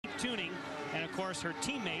tuning. And of course, her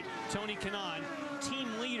teammate, Tony Kanaan, team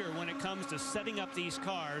leader when it comes to setting up these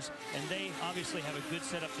cars, and they obviously have a good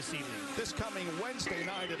setup this evening. This coming Wednesday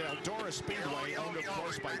night at Eldora Speedway, owned of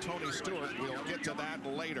course by Tony Stewart. We'll get to that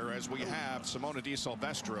later as we have Simona De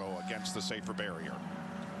Silvestro against the safer barrier.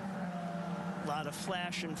 A lot of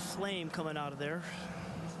flash and flame coming out of there.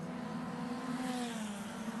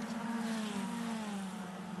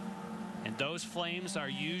 And those flames are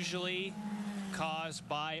usually caused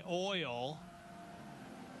by oil.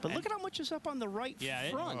 But look at how much is up on the right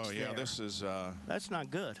front. Oh, yeah, there. this is that's not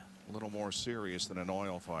good. A little more serious than an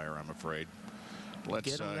oil fire, I'm afraid.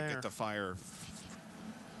 Let's get the fire.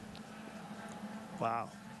 Wow.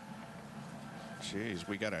 Jeez,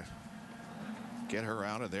 we got to get her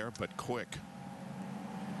out of there, but quick.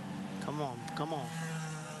 Come on, come on.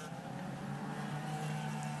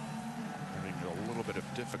 Having a little bit of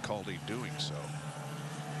difficulty doing so.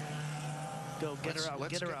 Go, get her out,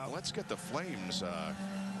 get her out. Let's get the flames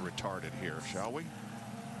retarded here, shall we?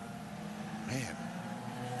 Man.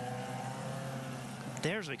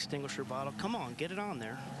 There's an extinguisher bottle. Come on, get it on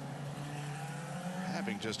there.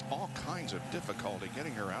 Having just all kinds of difficulty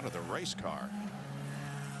getting her out of the race car.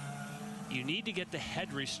 You need to get the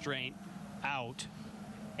head restraint out,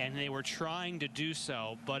 and they were trying to do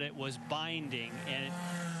so, but it was binding, and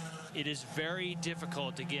it is very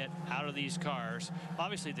difficult to get out of these cars.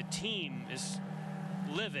 Obviously, the team is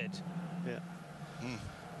livid. Yeah.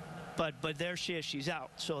 But there she is. She's out,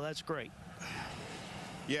 so that's great.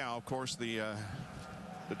 Yeah, of course, the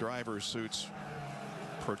driver's suits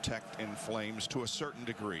protect in flames to a certain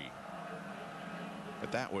degree.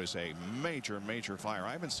 But that was a major, major fire.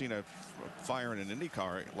 I haven't seen a fire in an Indy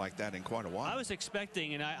car like that in quite a while. I was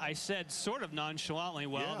expecting, and I said sort of nonchalantly,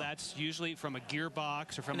 well, that's usually from a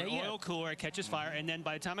gearbox or from an oil cooler. It catches fire, and then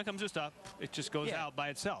by the time it comes to stop, it just goes out by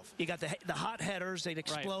itself. You got the hot headers. It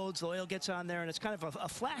explodes. The oil gets on there, and it's kind of a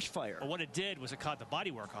flash fire. Well, what it did was it caught the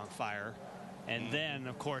bodywork on fire, and then,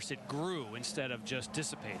 of course, it grew instead of just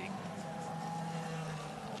dissipating.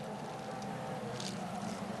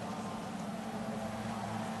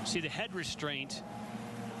 See, the head restraint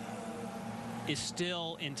is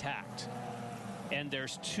still intact, and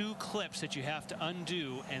there's two clips that you have to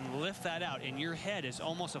undo and lift that out, and your head is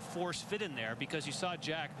almost a force fit in there, because you saw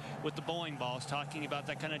Jack with the bowling balls talking about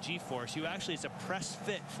that kind of G-force. You actually, it's a press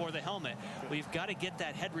fit for the helmet. Well, you've got to get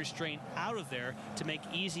that head restraint out of there to make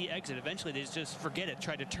easy exit. Eventually they just forget it,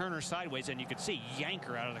 try to turn her sideways, and you could see yank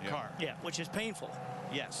her out of the car. Yeah, which is painful.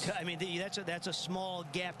 Yes. I mean, that's a small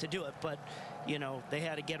gap to do it, but you know, they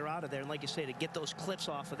had to get her out of there, and like you say, to get those clips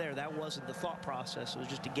off of there, that wasn't the thought process. It was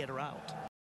just to get her out.